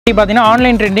பார்த்தீங்கன்னா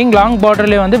online trending long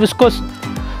பார்டர்லேயே வந்து viscose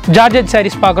georgette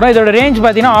saris பார்க்குறோம். இதோட ரேஞ்ச்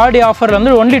பார்த்தீங்கன்னா ஆடி ஆஃபரில்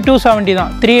வந்து ஒன்லி 270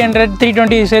 தான். 300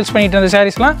 320 சேல்ஸ் பண்ணிட்டு இருந்த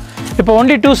சாரீஸ்லாம் இப்போ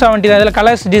ஒன்லி 270 தான். இதில்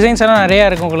கலர்ஸ் டிசைன்ஸ் எல்லாம் நிறையா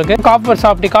இருக்குது உங்களுக்கு. காப்பர்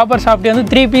சாஃப்டி வந்து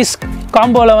 3 பீஸ்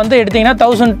காம்போவில் வந்து எடுத்திங்கன்னா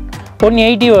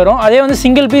 1180 வரும். அதே வந்து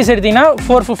சிங்கிள் பீஸ் எடுத்திங்கன்னா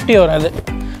 450 வரும். அது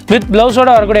வித் ப்ளவுஸோட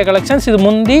வரக்கூடிய கலெக்ஷன்ஸ். இது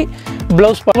முந்தி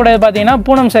ப்ளவுஸ் கூட பார்த்தீங்கன்னா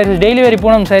பூனம் சாரீஸ், டெய்லி வேரி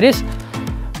பூனம் சாரீஸ்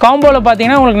காம்போவில்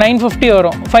பார்த்தீங்கன்னா உங்களுக்கு 950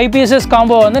 வரும். 5 பீசஸ்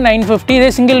காம்போ வந்து 950. இதே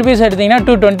சிங்கிள் பீஸ் எடுத்திங்கன்னா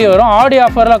 220 வரும். ஆடி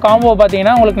ஆஃபரில் காம்போ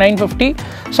பார்த்தீங்கன்னா உங்களுக்கு 950.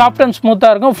 சாஃப்ட் அண்ட்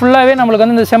ஸ்மூத்தாக இருக்கும். ஃபுல்லாகவே நம்மளுக்கு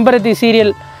வந்து இந்த செம்பருத்தி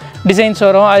சீரியல் டிசைன்ஸ்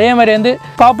வரும். அதே மாதிரி வந்து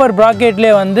காப்பர்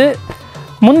ப்ராக்கெட்லேயே வந்து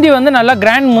முந்தி வந்து நல்லா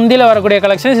கிராண்ட் முந்தியில் வரக்கூடிய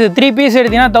கலெக்ஷன்ஸ். இது 3 பீஸ்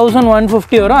எடுத்திங்கன்னா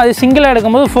 1150 வரும். அது சிங்கிளாக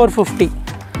எடுக்கும்போது 450.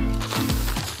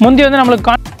 முந்தி வந்து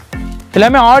நம்மளுக்கு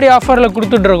எல்லாமே ஆடி ஆஃபரில்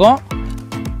கொடுத்துட்ருக்கோம்.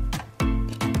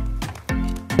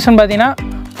 பார்த்தீங்கன்னா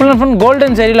ஃபுல் அண்ட் ஃபுல்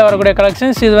கோல்டன் சரியில் வரக்கூடிய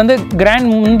கலெக்ஷன்ஸ். இது வந்து கிராண்ட்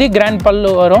முந்தி கிராண்ட்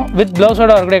பல்லு வரும் வித் ப்ளவுஸோட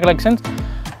வரக்கூடிய கலெக்ஷன்ஸ்.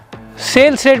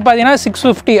 சேல்ஸ் ரேட் பார்த்தீங்கன்னா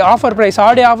 650. ஆஃபர் ப்ரைஸ்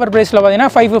ஆடி ஆஃபர் ப்ரைஸில் பார்த்தீங்கன்னா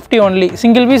 550 ஒன்லி.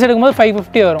 சிங்கிள் பீஸ் எடுக்கும்போது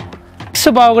 550 வரும்.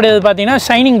 நெக்ஸ்ட் பார்க்கக்கூடியது பார்த்தீங்கன்னா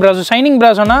ஷைனிங் ப்ராசோ. ஷைனிங்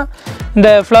ப்ராசோனா இந்த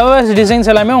ஃப்ளவர்ஸ் டிசைன்ஸ்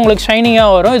எல்லாமே உங்களுக்கு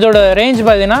ஷைனிங்காக வரும். இதோட ரேஞ்ச்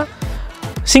பார்த்தீங்கன்னா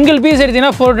சிங்கிள் பீஸ்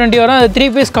எடுத்திங்கன்னா 420 வரும். அது 3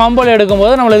 பீஸ் காம்போவில்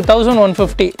எடுக்கும்போது நம்மளுக்கு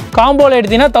 1150. காம்போவில்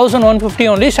எடுத்திங்கன்னா 1150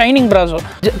 ஒன்லி. ஷைனிங் ப்ராசோ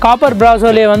காப்பர்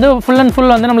ப்ராசோலேயே வந்து ஃபுல் அண்ட்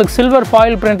ஃபுல் வந்து நம்மளுக்கு சில்வர்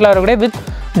ஃபாயில் பிரிண்டில் வரக்கூடிய வித்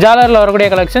ஜாலரில் வரக்கூடிய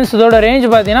கலெக்ஷன்ஸ். இதோட ரேஞ்ச்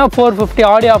பார்த்தீங்கன்னா 450.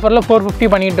 ஆடி ஆஃபரில் 450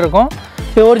 பண்ணிகிட்டு இருக்கோம்.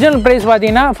 இது ஒரிஜினல் ப்ரைஸ்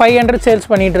பார்த்தீங்கன்னா 500 சேல்ஸ்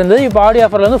பண்ணிட்டு இருந்தது. இப்போ ஆடி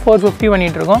ஆஃபரில் வந்து 450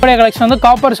 பண்ணிகிட்டு இருக்கோம். இதோடைய கலெக்ஷன் வந்து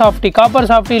காப்பர்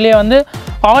சாஃப்டிலே வந்து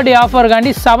ஆடி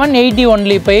ஆஃபருக்காண்டி 780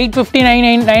 ஒன்லி. இப்போ 850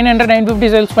 900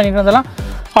 950 சேல்ஸ் பண்ணிட்டு இருந்ததெல்லாம்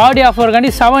ஆடி ஆஃபருக்காண்டி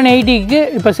 780க்கு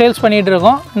இப்போ சேல்ஸ் பண்ணிகிட்டு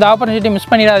இருக்கோம். இந்த ஆப்பர்ச்சுனிட்டி மிஸ்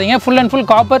பண்ணிடாதீங்க. Full and full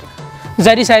copper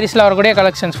zari சாரீஸில் வரக்கூடிய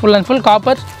collections. Full and full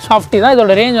copper softy தான்.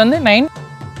 இதோட ரேஞ்ச் வந்து 9.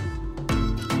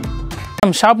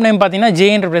 நம்ம ஷாப் நேம் பார்த்தீங்கன்னா ஜே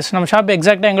என்டர்பிரைஸ். நம்ம ஷாப்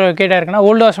எக்ஸாக்டாக எங்களை கேட்டால் இருக்குன்னா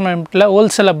ஓல்டு வாஷர்மேன்பெட்டில்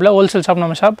ஹோல்சேல் ஷாப்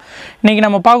நம்ம ஷாப். இன்றைக்கி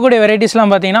நம்ம பார்க்கக்கூடிய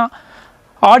வெரைட்டிஸ்லாம் பார்த்தீங்கன்னா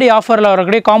ஆடி ஆஃபரில்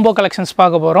வரக்கூடிய காம்போ கலெக்ஷன்ஸ்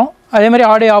பார்க்க போகிறோம். அதேமாதிரி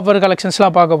ஆடி ஆஃபர்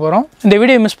கலெக்ஷன்ஸ்லாம் பார்க்க போகிறோம். இந்த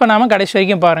வீடியோ மிஸ் பண்ணாமல் கடைசி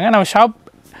வரைக்கும் பாருங்கள். நம்ம ஷாப்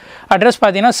அட்ரஸ்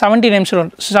பார்த்தீங்கன்னா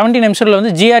 17 நிமிஷத்தில்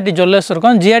வந்து ஜிஆர்டி ஜுவல்லர்ஸ்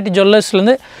இருக்கும். ஜிஆர்டி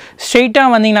ஜுவல்லர்ஸ்லேருந்து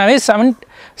ஸ்ட்ரெயிட்டாக வந்தீங்கன்னாவே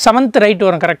 7th ரைட்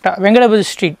வரும். கரெக்டாக வெங்கடபதி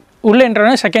ஸ்ட்ரீட் உள்ளே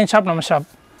என்ட்ரோனே செகண்ட் ஷாப் நம்ம ஷாப்.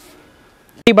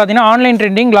 பார்த்தீங்கன்னா ஆன்லைன்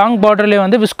ட்ரெண்டிங் லாங் பார்டர்லேயே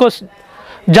வந்து விஸ்கோஸ்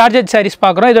ஜார்ஜெட் சாரீஸ்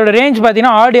பார்க்குறோம். இதோட ரேஞ்ச்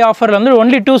பார்த்தீங்கன்னா ஆடி ஆஃபரில் வந்து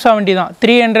ஒன்லி 270 தான்.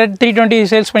 300 320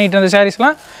 சேல்ஸ் பண்ணிட்டு இருந்த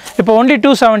சாரீஸ்லாம் இப்போ ஒன்லி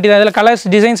 270 தான். இதில் கலர்ஸ்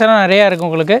டிசைன்ஸ் எல்லாம் நிறையா இருக்குது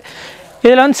உங்களுக்கு.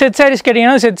 இதில் வந்து செட் சாரீஸ்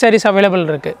கேட்டிங்கன்னா செட் சாரீஸ் அவைலபிள்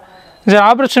இருக்குது. இந்த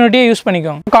ஆப்பர்ச்சுனிட்டியை யூஸ்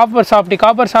பண்ணிக்கோங்க. காப்பர்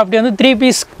சாஃப்டி வந்து 3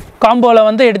 பீஸ் காம்போவில்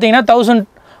வந்து எடுத்திங்கன்னா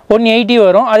 1180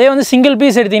 வரும். அதே வந்து சிங்கிள்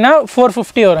பீஸ் எடுத்திங்கன்னா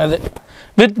 450 வரும். அது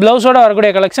வித் ப்ளவுஸோட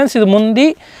வரக்கூடிய கலெக்ஷன்ஸ். இது முந்தி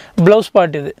ப்ளவுஸ்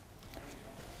பார்ட். இது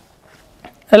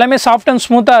எல்லாமே சாஃப்ட் அண்ட்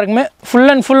ஸ்மூத்தாக இருக்குமே. ஃபுல்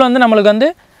அண்ட் ஃபுல் வந்து நம்மளுக்கு வந்து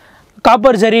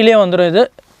காப்பர் ஜரியிலே வந்துடும். இது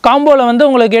காம்போவில் வந்து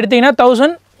உங்களுக்கு எடுத்திங்கன்னா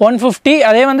 1150.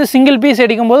 அதே வந்து சிங்கிள் பீஸ்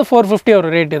எடுக்கும்போது 450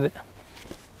 ஒரு ரேட். இது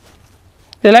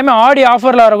எல்லாமே ஆடி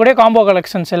ஆஃபரில் வரக்கூடிய காம்போ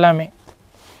கலெக்ஷன்ஸ் எல்லாமே.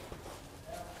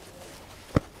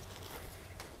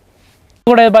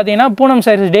 கூட பார்த்தீங்கன்னா பூனம்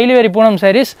சாரீஸ், டெய்லி வேரி பூனம்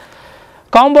சாரீஸ்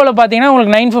காம்போவில் பார்த்தீங்கன்னா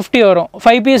உங்களுக்கு 950 வரும்.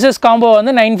 5 பீசஸ் காம்போ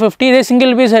வந்து 950. இதே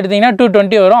சிங்கிள் பீஸ் எடுத்திங்கன்னா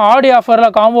 220 வரும். ஆடி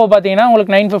ஆஃபரில் காம்போ பார்த்தீங்கன்னா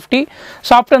உங்களுக்கு 950.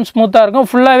 சாஃப்ட் அண்ட் ஸ்மூத்தாக இருக்கும்.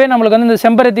 ஃபுல்லாகவே நம்மளுக்கு வந்து இந்த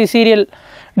செம்பருத்தி சீரியல்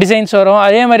டிசைன்ஸ் வரும்.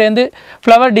 அதே மாதிரி வந்து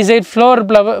flower design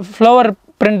flower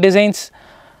print designs,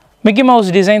 Mickey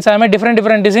mouse designs, அது மாதிரி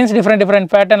டிஃப்ரெண்ட் டிசைன்ஸ்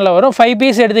டிஃப்ரெண்ட் பேட்டர்னில் வரும். 5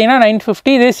 பீஸ் எடுத்திங்கன்னா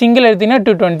 950. இதே சிங்கிள் எடுத்திங்கன்னா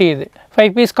 220. இது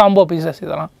 5 பீஸ் காம்போ பீசஸ்.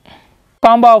 இதெல்லாம்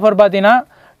காம்போ ஆஃபர் பார்த்தீங்கன்னா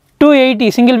 280.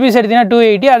 சிங்கிள் பீஸ் எடுத்திங்கன்னா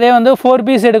 280. அதே வந்து 4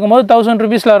 பீஸ் எடுக்கும்போது 1000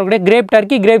 ருபீஸில் வரக்கூடிய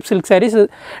Turkey grape silk saris.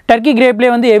 Turkey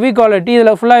கிரேப்லேயே வந்து ஹெவி குவாலிட்டி.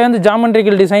 இதில் ஃபுல்லாக வந்து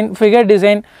ஜாமெண்ட்ரிக்கல் டிசைன், ஃபிகர்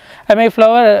டிசைன், அதுமாதிரி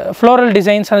ஃப்ளோரல்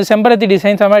டிசைன்ஸ், அந்த செம்பருத்தி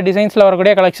டிசைன்ஸ், அது மாதிரி டிசைன்ஸில்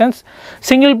வரக்கூடிய கலெக்ஷன்ஸ்.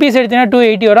 சிங்கிள் பீஸ் எடுத்திங்கன்னா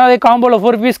 280 வரும். அதே காம்போவில்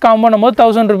 4 பீஸ் காம்போனும் போது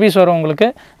 1000 ருபீஸ் வரும் உங்களுக்கு.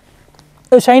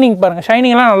 ஷைனிங் பாருங்கள்,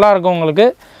 ஷைனிங்லாம் நல்லாயிருக்கும் உங்களுக்கு.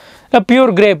 இல்லை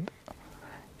பியூர் கிரேப்.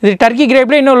 இது டர்க்கி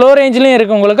கிரேப்லேயே இன்னும் லோ ரேஞ்சிலையும்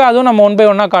இருக்குது உங்களுக்கு. அதுவும் நம்ம 1 by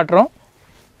 1 காட்டுறோம்.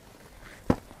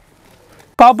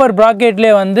 காப்பர்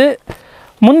ப்ராக்கெட்லேயே வந்து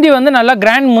முந்தி வந்து நல்லா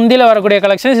கிராண்ட் முந்தியில் வரக்கூடிய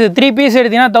கலெக்ஷன்ஸ். இது 3 பீஸ்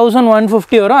எடுத்திங்கன்னா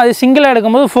 1150 வரும். அது சிங்கிளாக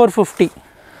எடுக்கும்போது 450.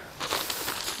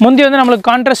 முந்தி வந்து நம்மளுக்கு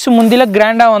கான்ட்ராஸ்ட் முந்தியில்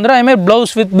கிராண்டாக வந்துடும். அதேமாதிரி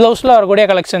ப்ளவுஸ் வித் ப்ளவுஸில் வரக்கூடிய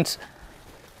கலெக்ஷன்ஸ்.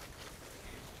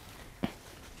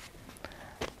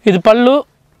 இது பல்லு,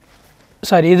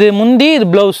 இது முந்தி, இது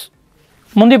ப்ளவுஸ்.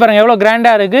 முந்தி பாருங்கள் எவ்வளோ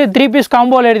கிராண்டாக இருக்குது. 3 பீஸ்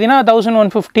காம்போவில் எடுத்திங்கன்னா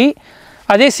 1150.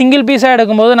 அதே சிங்கிள் பீஸாக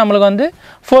எடுக்கும்போது நம்மளுக்கு வந்து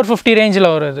 450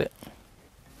 ரேஞ்சில் வருது.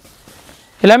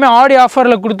 எல்லாமே ஆடி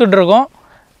ஆஃபரில் கொடுத்துட்ருக்கோம்.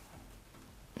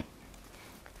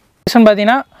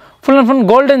 பார்த்தீங்கன்னா ஃபுல் அண்ட் ஃபுல்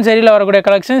கோல்டன் சரியில் வரக்கூடிய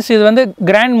கலெக்ஷன்ஸ். இது வந்து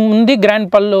கிராண்ட் முந்தி கிராண்ட்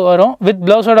பல்லு வரும் வித்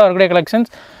ப்ளவுஸோட வரக்கூடிய கலெக்ஷன்ஸ்.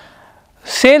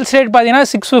 சேல்ஸ் ரேட் பார்த்தீங்கன்னா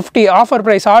 650. ஆஃபர்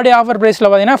ப்ரைஸ் ஆடி ஆஃபர் ப்ரைஸில்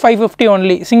பார்த்தீங்கன்னா 550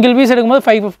 ஒன்லி. சிங்கிள் பீஸ் எடுக்கும்போது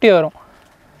 550 வரும்.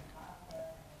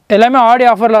 எல்லாமே ஆடி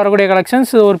ஆஃபரில் வரக்கூடிய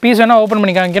கலெக்ஷன்ஸ். ஒரு பீஸ் வேணால் ஓப்பன்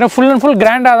பண்ணி காமிக்கிறேன். ஃபுல் அண்ட் ஃபுல்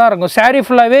கிராண்டாக தான் இருக்கும். சாரீ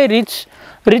ஃபுல்லாகவே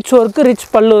ரிச் ஒர்க்கு, ரிச்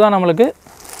பல்லு தான் நம்மளுக்கு.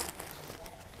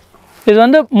 இது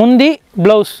வந்து முந்தி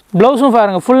ப்ளவுஸும்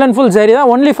பாருங்கள் ஃபுல் அண்ட் ஃபுல் சரி தான்.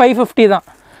 ஒன்லி 550 தான்.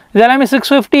 இது எல்லாமே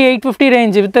 650 850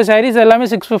 ரேஞ்ச் வித் சாரீஸ் எல்லாமே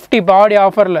 650 இப்போ ஆடி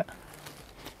ஆஃபரில்.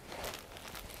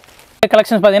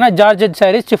 கலெக்ஷன்ஸ் பார்த்தீங்கன்னா georgette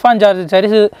saris, chiffon georgette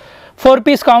saris 4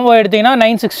 piece combo எடுத்திங்கன்னா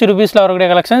 960 ரூபீஸில் வரக்கூடிய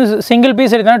கலெக்ஷன்ஸ். சிங்கிள்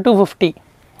பீஸ் எடுத்திங்கன்னா 250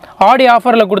 ஆடி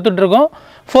ஆஃபரில் கொடுத்துட்ருக்கோம்.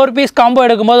 4 பீஸ் காம்போ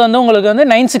எடுக்கும்போது வந்து உங்களுக்கு வந்து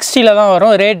 960 தான்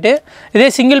வரும் ரேட்டு. இதே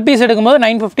சிங்கிள் பீஸ் எடுக்கும்போது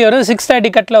 950 வரும்.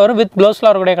 630 கட்டில் வரும் வித் ப்ளவுஸில்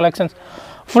வரக்கூடிய கலெக்ஷன்ஸ்.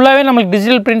 ஃபுல்லாகவே நம்மளுக்கு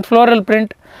டிஜிட்டல் பிரிண்ட், ஃப்ளோரல்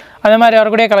பிரிண்ட் அந்த மாதிரி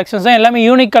வரக்கூடிய கலெக்ஷன்ஸ் தான். எல்லாமே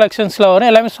யூனிக் கலெக்ஷன்ஸில் வரும்.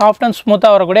 எல்லாமே சாஃப்ட் அண்ட்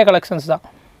ஸ்மூத்தாக வரக்கூடிய கலெக்ஷன்ஸ் தான்.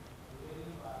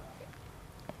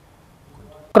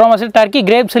 குரோமாசில் டர்க்கி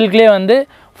கிரேப் சில்க்லேயே வந்து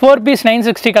 4 பீஸ்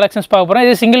 960 கலெக்ஷன்ஸ் பார்க்க போகிறோம்.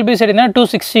 இது சிங்கிள் பீஸ் எடுத்திங்கன்னா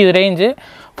 260 இது ரேஞ்சு.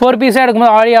 4 பீஸாக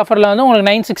எடுக்கும்போது ஆடி ஆஃபரில் வந்து உங்களுக்கு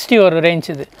 960 ஒரு ரேஞ்ச்.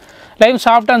 இது லைவ்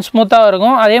சாஃப்ட் அண்ட் ஸ்மூத்தாக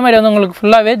இருக்கும். அதே மாதிரி வந்து உங்களுக்கு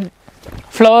ஃபுல்லாகவே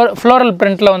ஃப்ளோரல்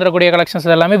பிரிண்ட்டில் வந்துடக்கூடிய கலெக்ஷன்ஸ்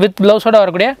எல்லாமே வித் ப்ளவுஸோடு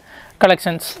வரக்கூடிய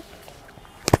கலெக்ஷன்ஸ்.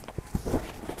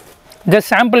 ஜஸ்ட்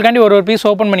சாம்பிள்காண்டி ஒரு பீஸ்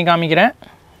ஓப்பன் பண்ணி காமிக்கிறேன்.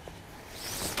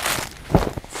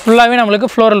 ஃபுல்லாகவே நம்மளுக்கு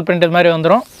ஃப்ளோரல் பிரிண்ட் இது மாதிரி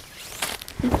வந்துடும்.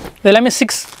 இது எல்லாமே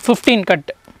 615 கட்.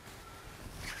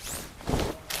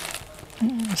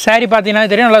 சாரீ பார்த்தீங்கன்னா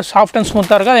தெரியும், நல்லா சாஃப்ட் அண்ட்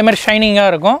ஸ்மூத்தாக இருக்கும். அதே மாதிரி ஷைனிங்காக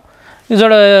இருக்கும்.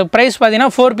 இதோட ப்ரைஸ்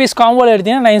பார்த்தீங்கன்னா 4 பீஸ் காம்போவில்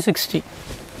எடுத்திங்கன்னா 960.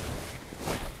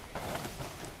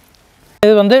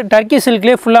 இது வந்து டர்க்கி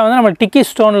சில்க்லேயே ஃபுல்லாக வந்து நம்ம டிக்கி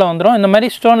ஸ்டோனில் வந்துடும். இந்த மாதிரி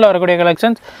ஸ்டோனில் வரக்கூடிய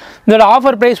கலெக்ஷன்ஸ். இதோட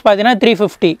ஆஃபர் ப்ரைஸ் பார்த்தீங்கன்னா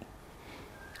 350.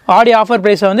 ஆடி ஆஃபர்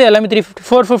ப்ரைஸை வந்து எல்லாமே 350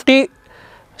 450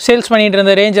 சேல்ஸ் பண்ணிகிட்டு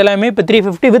இருந்த ரேஞ்ச் எல்லாமே இப்போ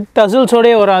 350 வித்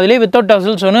டசில்ஸோடய வரும். அதுலேயே வித்தவுட்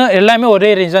டசில்ஸ் ஒன்று எல்லாமே ஒரே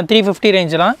ரேஞ்ச் தான். 350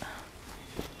 ரேஞ்செலாம்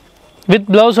வித்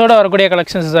ப்ளவுஸோடு வரக்கூடிய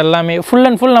கலெக்ஷன்ஸ் எல்லாமே. ஃபுல்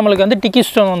அண்ட் ஃபுல் நம்மளுக்கு வந்து டிக்கி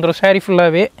ஸ்டோன் வந்துடும் சாரீ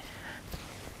ஃபுல்லாகவே.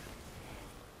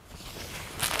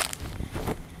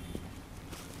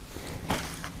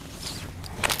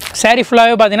 சாரீ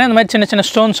ஃபுல்லாகவே பார்த்தீங்கன்னா இந்த மாதிரி சின்ன சின்ன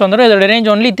ஸ்டோன்ஸ் வந்துடும். இதோட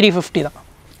ரேஞ்ச் ஒன்லி 350 தான்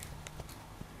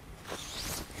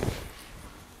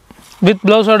வித்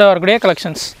ப்ளவுஸோடு வரக்கூடிய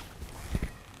கலெக்ஷன்ஸ்.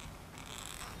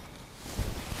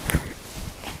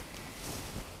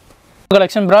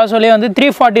 கலெக்ஷன் பிராசோலேயே வந்து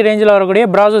 340 ரேஞ்சில் வரக்கூடிய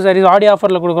பிராசோ சாரீஸ் ஆடி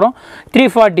ஆஃபரில் கொடுக்குறோம்.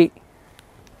 340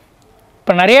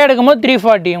 இப்போ நிறைய எடுக்கும்போது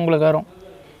 340 உங்களுக்கு வரும்.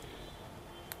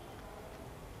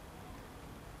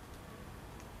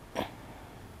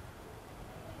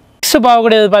 நெக்ஸ்ட்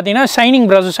பார்க்கக்கூடியது பார்த்தீங்கன்னா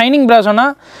ஷைனிங் பிராசோனா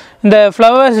இந்த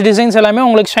ஃப்ளவர்ஸ் டிசைன்ஸ் எல்லாமே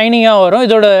உங்களுக்கு ஷைனிங்காக வரும்.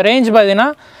 இதோட ரேஞ்ச் பார்த்தீங்கன்னா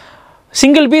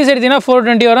சிங்கிள் பீஸ் எடுத்திங்கன்னா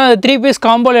 420 வரும். அது 3 பீஸ்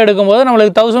காம்போவில் எடுக்கும்போது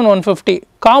நம்மளுக்கு 1150.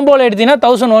 காம்போவில் எடுத்திங்கன்னா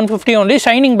 1150 ஒன்லி.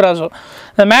 ஷைனிங் பிராசோ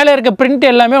இந்த மேலே இருக்க பிரிண்ட்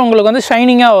எல்லாமே உங்களுக்கு வந்து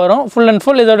ஷைனிங்காக வரும் ஃபுல் அண்ட்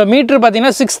ஃபுல். இதோட மீட்ரு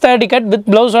பார்த்தீங்கன்னா 630 கட் வித்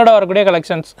ப்ளவுஸோடு வரக்கூடிய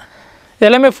கலெக்ஷன்ஸ். இது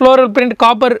எல்லாமே ஃப்ளோரல் பிரிண்ட்,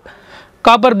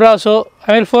 காப்பர் பிராசோ,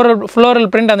 அதுமாதிரி ஃப்ளோரல்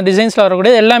பிரிண்ட் அந்த டிசைன்ஸில்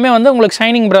வரக்கூடிய எல்லாமே வந்து உங்களுக்கு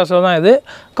ஷைனிங் பிராசோ தான். இது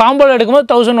காம்போவில் எடுக்கும்போது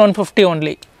 1150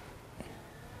 ஒன்லி.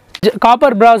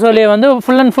 காப்பர் பிராசோலேயே வந்து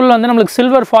ஃபுல் அண்ட் ஃபுல் வந்து நம்மளுக்கு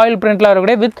சில்வர் ஃபாயில் பிரிண்ட்டில்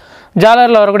வரக்கூடிய வித்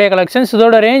ஜாலரில் வரக்கூடிய கலெக்ஷன்ஸ்.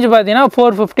 இதோட ரேஞ்ச் பார்த்தீங்கன்னா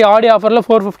 450. ஆடி ஆஃபரில்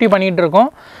 450 பண்ணிகிட்டு இருக்கோம்.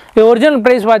 இது ஒரிஜினல்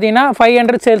ப்ரைஸ் பார்த்தீங்கன்னா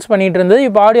 500 சேல்ஸ் பண்ணிகிட்டு இருந்தது.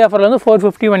 இப்போ ஆடி ஆஃபரில் வந்து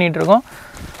 450 பண்ணிகிட்டு இருக்கோம்.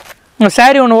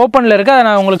 சாரீ ஒன்று ஓப்பனில் இருக்குது, அதை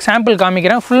நான் உங்களுக்கு சாம்பிள்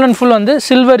காமிக்கிறேன். ஃபுல் அண்ட் ஃபுல் வந்து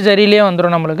சில்வர் ஜரிலேயே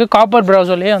வந்துடும் நம்மளுக்கு. காப்பர்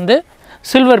பிராசோலேயே வந்து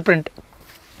சில்வர் பிரிண்ட்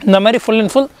இந்த மாதிரி ஃபுல்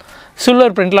அண்ட் ஃபுல்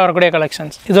சில்வர் பிரிண்ட்டில் வரக்கூடிய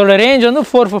கலெக்ஷன்ஸ். இதோட ரேஞ்ச் வந்து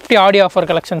 450 ஆடி ஆஃபர்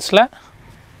கலெக்ஷன்ஸில்.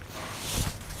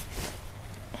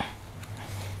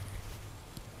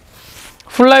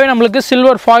 ஃபுல்லாகவே நம்மளுக்கு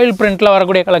சில்வர் ஃபாயில் பிரிண்ட்டில்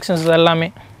வரக்கூடிய கலெக்ஷன்ஸ் எல்லாமே.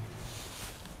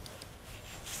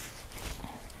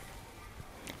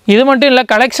 இது மட்டும் இல்லை,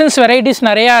 கலெக்ஷன்ஸ் வெரைட்டிஸ்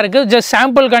நிறையா இருக்குது. ஜஸ்ட்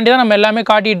சாம்பிள்காண்டி தான் நம்ம எல்லாமே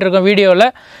காட்டிகிட்டு இருக்கோம் வீடியோவில்.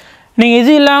 நீங்கள்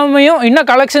இது இல்லாமையும் இன்னும்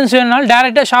கலெக்ஷன்ஸ் வேணுனாலும்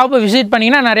டேரெக்டாக ஷாப்பை விசிட்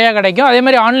பண்ணிங்கன்னா நிறையா கிடைக்கும். அதே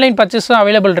மாதிரி ஆன்லைன் பர்ச்சேஸும்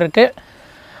அவைலபிள் இருக்குது.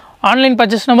 ஆன்லைன்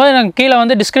பர்ச்சேஸ்னும் போது நாங்கள் கீழே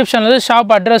வந்து டிஸ்கிரிப்ஷனில்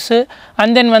ஷாப் அட்ரஸ்ஸு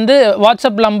அண்ட் தென் வந்து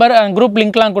வாட்ஸ்அப் நம்பர் அண்ட் குரூப்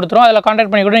லிங்க்லாம் கொடுத்துருவோம். அதில்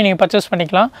கான்டாக்ட் பண்ணி கூட நீங்கள் பர்ச்சேஸ்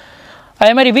பண்ணிக்கலாம்.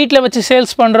 அதே மாதிரி வீட்டில் வச்சு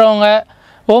சேல்ஸ் பண்ணுறவங்க,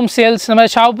 ஹோம் சேல்ஸ் இந்த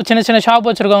மாதிரி ஷாப் சின்ன ஷாப்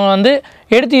வச்சுருக்கவங்க வந்து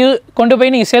எடுத்து கொண்டு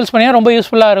போய் நீங்கள் சேல்ஸ் பண்ணிங்கன்னா ரொம்ப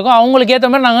யூஸ்ஃபுல்லாக இருக்கும். அவங்களுக்கு ஏற்ற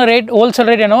மாதிரி நாங்கள் ஹோல்சேல்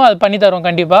ரேட் என்னவோ அது பண்ணி தருவோம்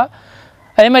கண்டிப்பாக.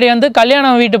 அதே மாதிரி வந்து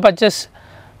கல்யாணம் வீட்டு பர்ச்சேஸ்,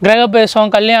 கிரகப்பிரவேசம்,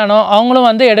 கல்யாணம் அவங்களும்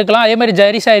வந்து எடுக்கலாம். அதே மாதிரி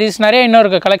ஜரி சாரீஸ் நிறைய இன்னும்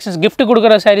இருக்குது கலெக்ஷன்ஸ். கிஃப்ட்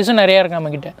கொடுக்குற சாரீஸும் நிறையா இருக்குது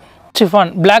நம்மக்கிட்ட. Chiffon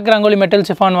black rangoli metal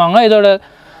chiffon வாங்க. இதோட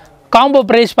காம்போ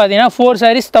ப்ரைஸ் பார்த்தீங்கன்னா 4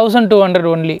 sarees 1200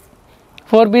 ஒன்லி.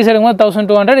 4 பீஸ் எடுக்கும்போது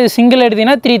 1200. இது சிங்கிள்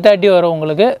எடுத்திங்கன்னா 330 வரும்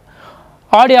உங்களுக்கு.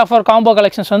 ஆடி ஆஃபர் காம்போ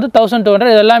கலெக்ஷன்ஸ் வந்து 1200.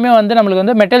 இது எல்லாமே வந்து நம்மளுக்கு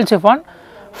வந்து மெட்டல் சிஃபான்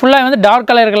ஃபுல்லாக வந்து dark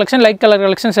colour collection, light colour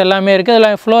collections எல்லாமே இருக்குது.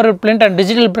 இதெல்லாம் ஃப்ளோரல் பிரிண்ட் அண்ட்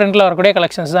டிஜிட்டல் பிரிண்ட்டில் வரக்கூடிய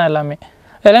கலெக்ஷன்ஸ் தான் எல்லாமே.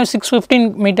 இதெல்லாம் 615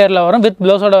 மீட்டரில் வரும் வித்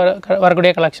ப்ளவுஸோட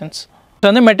வரக்கூடிய கலெக்ஷன்ஸ். இது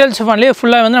வந்து மெட்டல் சிஃபான்லேயே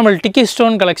ஃபுல்லாக வந்து நம்மளுக்கு டிக்கி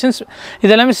ஸ்டோன் கலெக்ஷன்ஸ்.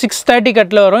 இது எல்லாமே 630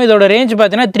 கட்டில் வரும். இதோட ரேஞ்ச்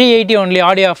பார்த்தீங்கன்னா 380 ஒன்லி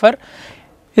ஆடி ஆஃபர்.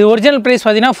 இது ஒரிஜினல் ப்ரைஸ்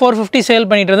பார்த்தீங்கன்னா 450 சேல்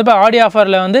பண்ணிட்டு இருந்து இப்போ ஆடி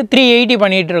ஆஃபரில் வந்து 380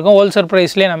 பண்ணிகிட்டு இருக்கோம். ஹோல்சேல்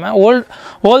ப்ரைஸ்லேயே நம்ம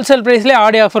ஹோல்சேல் ப்ரைஸ்லேயே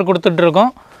ஆடி ஆஃபர்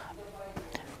கொடுத்துட்ருக்கோம்.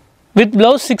 வித்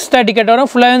ப்ளவுஸ் 630 கட் வரும்.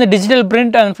 ஃபுல்லாக வந்து digital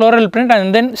print and floral print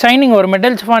and then shining வரும்.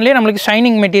 மெட்டல் சிஃபான்லேயே நம்மளுக்கு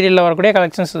ஷைனிங் மெட்டீரியலில் வரக்கூடிய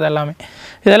கலெக்ஷன்ஸ்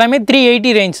இதெல்லாமே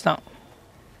 380 ரேஞ்ச் தான்.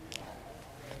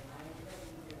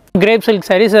 கிரேப் சில்க்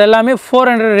சாரீஸ் இதெல்லாமே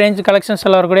 400 ரேஞ்ச் கலெக்ஷன்ஸ்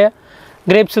எல்லாம் வரக்கூடிய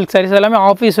கிரேப் சில்க் சாரீஸ் எல்லாமே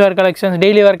ஆஃபீஸ் வேர் கலெக்ஷன்ஸ்,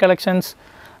 டெய்லி வேர் கலெக்ஷன்ஸ்,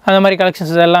 அந்த மாதிரி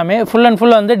கலெக்ஷன்ஸ் எல்லாமே ஃபுல் அண்ட்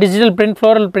ஃபுல் வந்து digital print,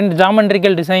 floral print,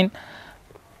 geometrical design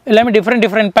எல்லாமே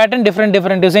டிஃப்ரெண்ட் பேட்டர்ன்,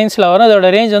 டிஃப்ரெண்ட் டிசைன்ஸில் வரும். அதோட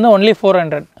ரேஞ்ச் வந்து ஒன்லி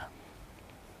 400.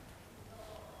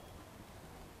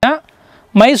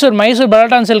 மைசூர்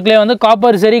பலாட்டான் சில்க்லேயே வந்து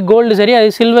காப்பர் சரி, கோல்டு சரி, அது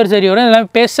சில்வர் சரி வரும். இதெல்லாம்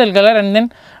pastel colour and then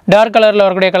dark கலரில்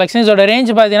வரக்கூடிய கலெக்ஷன். இதோட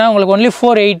ரேஞ்ச் பார்த்தீங்கன்னா உங்களுக்கு ஒன்லி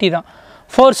 480 தான்.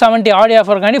 470 ஆடி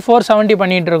ஆஃபருக்காண்டி 470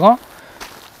 பண்ணிகிட்டு இருக்கோம்.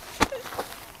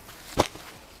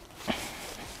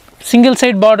 சிங்கிள்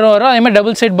சைட் பார்டரும் வரும், அதேமாதிரி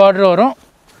டபுள் சைட் பார்டரும் வரும்.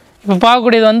 இப்போ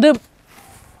பார்க்கக்கூடியது வந்து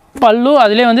பல்லு,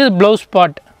 அதிலே வந்து ப்ளவுஸ்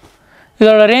பார்ட்.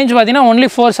 இதோட ரேஞ்ச் பார்த்தீங்கன்னா ஒன்லி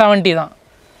 470 தான்.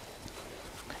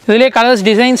 இதிலே கலர்ஸ்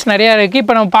டிசைன்ஸ் நிறையா இருக்குது.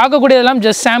 இப்போ நம்ம பார்க்கக்கூடியதெல்லாம்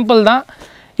ஜஸ்ட் சாம்பிள் தான்.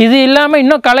 இது இல்லாமல்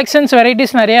இன்னும் கலெக்ஷன்ஸ்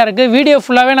வெரைட்டிஸ் நிறையா இருக்குது. வீடியோ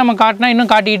ஃபுல்லாகவே நம்ம காட்டினா இன்னும்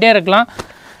காட்டிக்கிட்டே இருக்கலாம்.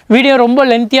 வீடியோ ரொம்ப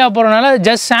லென்த்தியாக போகிறனால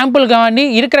ஜஸ்ட் சாம்பிளுக்காண்டி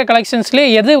இருக்கிற கலெக்ஷன்ஸ்லேயே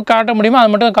எது காட்ட முடியுமோ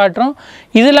அது மட்டும் காட்டுறோம்.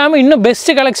 இது இல்லாமல் இன்னும்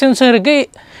பெஸ்ட்டு கலெக்ஷன்ஸும் இருக்குது.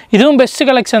 இதுவும் பெஸ்ட்டு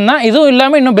கலெக்ஷன் தான். இதுவும்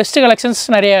இல்லாமல் இன்னும் பெஸ்ட்டு கலெக்ஷன்ஸ்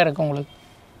நிறையா இருக்குது உங்களுக்கு.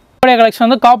 கலெக்ஷன்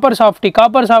வந்து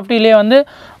காப்பர் சாஃப்டிலே வந்து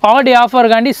ஆடி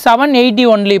ஆஃபருக்காண்டி 780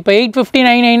 ஒன்லி. இப்போ 850,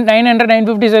 900,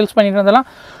 950 சேல்ஸ் பண்ணிட்டு இருந்தெல்லாம்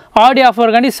ஆடி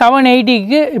ஆஃபருக்காண்டி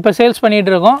 780க்கு இப்போ சேல்ஸ்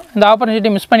பண்ணிகிட்டு இருக்கோம். இந்த ஆப்பர்ச்சுனிட்டி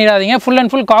மிஸ் பண்ணிடாதீங்க. Full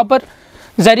and full copper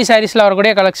zari சாரீஸில்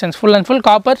வரக்கூடிய collections full and full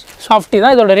copper softy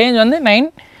தான். இதோட ரேஞ்ச் வந்து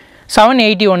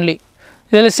 780 ஒன்லி.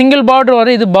 இதில் சிங்கிள் பார்டர்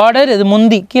வரும். இது பார்டர், இது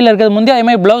முந்தி, கீழே இருக்கிறது முந்தி. அதே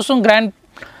மாதிரி ப்ளவுஸும் கிராண்ட்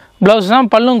ப்ளவுஸ் தான்,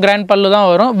 பல்லும் கிராண்ட் பல்லு தான்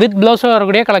வரும். வித் ப்ளவுஸும்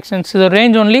வரக்கூடிய கலெக்ஷன்ஸ். இதோட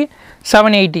ரேஞ்ச் ஒன்லி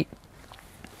 780.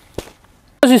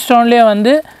 ஸ்டோன்லேயே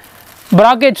வந்து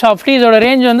ப்ராக்கெட் சாஃப்டி. இதோட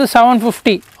ரேஞ்ச் வந்து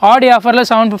 750. ஆடி ஆஃபரில்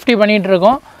 750 பண்ணிகிட்டு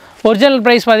இருக்கோம். ஒரிஜினல்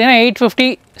ப்ரைஸ் பார்த்தீங்கன்னா 850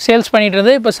 சேல்ஸ் பண்ணிகிட்டு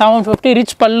இருந்தது. இப்போ 750.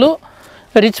 ரிச் பல்லு,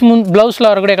 ரிச் ப்ளவுஸில்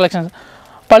வரக்கூடிய கலெக்ஷன்ஸ்.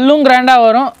 பல்லும் கிராண்டாக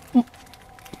வரும்,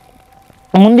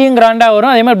 முந்தியும் கிராண்டாக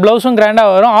வரும், அதே மாதிரி ப்ளவுஸும்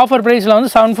கிராண்டாக வரும். ஆஃபர் ப்ரைஸில் வந்து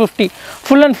 750.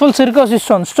 ஃபுல் அண்ட் ஃபுல் சிர்கோசி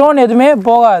ஸ்டோன் எதுவுமே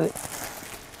போகாது.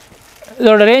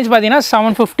 இதோட ரேஞ்ச் பார்த்தீங்கன்னா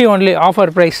 750 ஒன்லி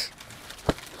ஆஃபர் ப்ரைஸ்.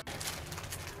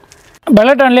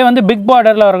 பலட்டான்லேயே வந்து பிக்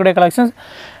பார்டரில் வரக்கூடிய கலெக்ஷன்ஸ்.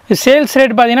 சேல்ஸ்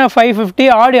ரேட் பார்த்தீங்கன்னா 550.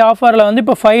 ஆடி ஆஃபரில் வந்து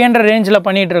இப்போ 500 ரேஞ்சில்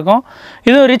பண்ணிகிட்ருக்கோம்.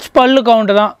 இதுவும் ரிச் பல்லு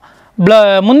கவுண்ட்டு தான்.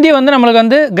 முந்தி வந்து நம்மளுக்கு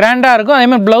வந்து கிராண்டாக இருக்கும்,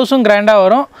 அதேமாதிரி ப்ளவுஸும் கிராண்டாக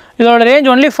வரும். இதோட ரேஞ்ச்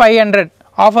ஒன்லி 500.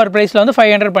 ஆஃபர் ப்ரைஸில் வந்து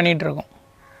 500 பண்ணிகிட்ருக்கோம்.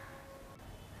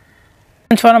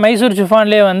 மைசூர்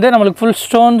சிஃபான்லேயே வந்து நம்மளுக்கு ஃபுல்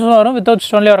ஸ்டோன்ஸும் வரும், வித்தவுட்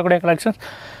ஸ்டோன்லேயே வரக்கூடிய கலெக்ஷன்ஸ்.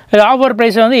 இது ஆஃபர்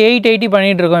ப்ரைஸ் வந்து 880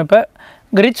 பண்ணிகிட்ருக்கோம். இப்போ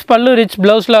ரிச் பல்லு, ரிச்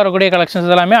ப்ளவுஸில் வரக்கூடிய கலெக்ஷன்ஸ்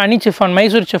எல்லாமே அனி சிஃபான்,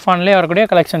 மைசூர் சிஃபான்லேயே வரக்கூடிய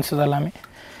கலெக்ஷன்ஸ் இதெல்லாமே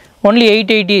ஒன்லி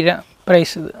 880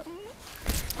 ப்ரைஸ். இது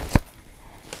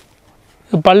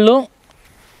பல்லும்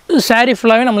சாரீ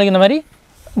ஃபுல்லாகவே நம்மளுக்கு இந்த மாதிரி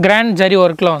கிராண்ட் ஜரி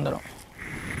ஒர்க்கில் வந்துடும்.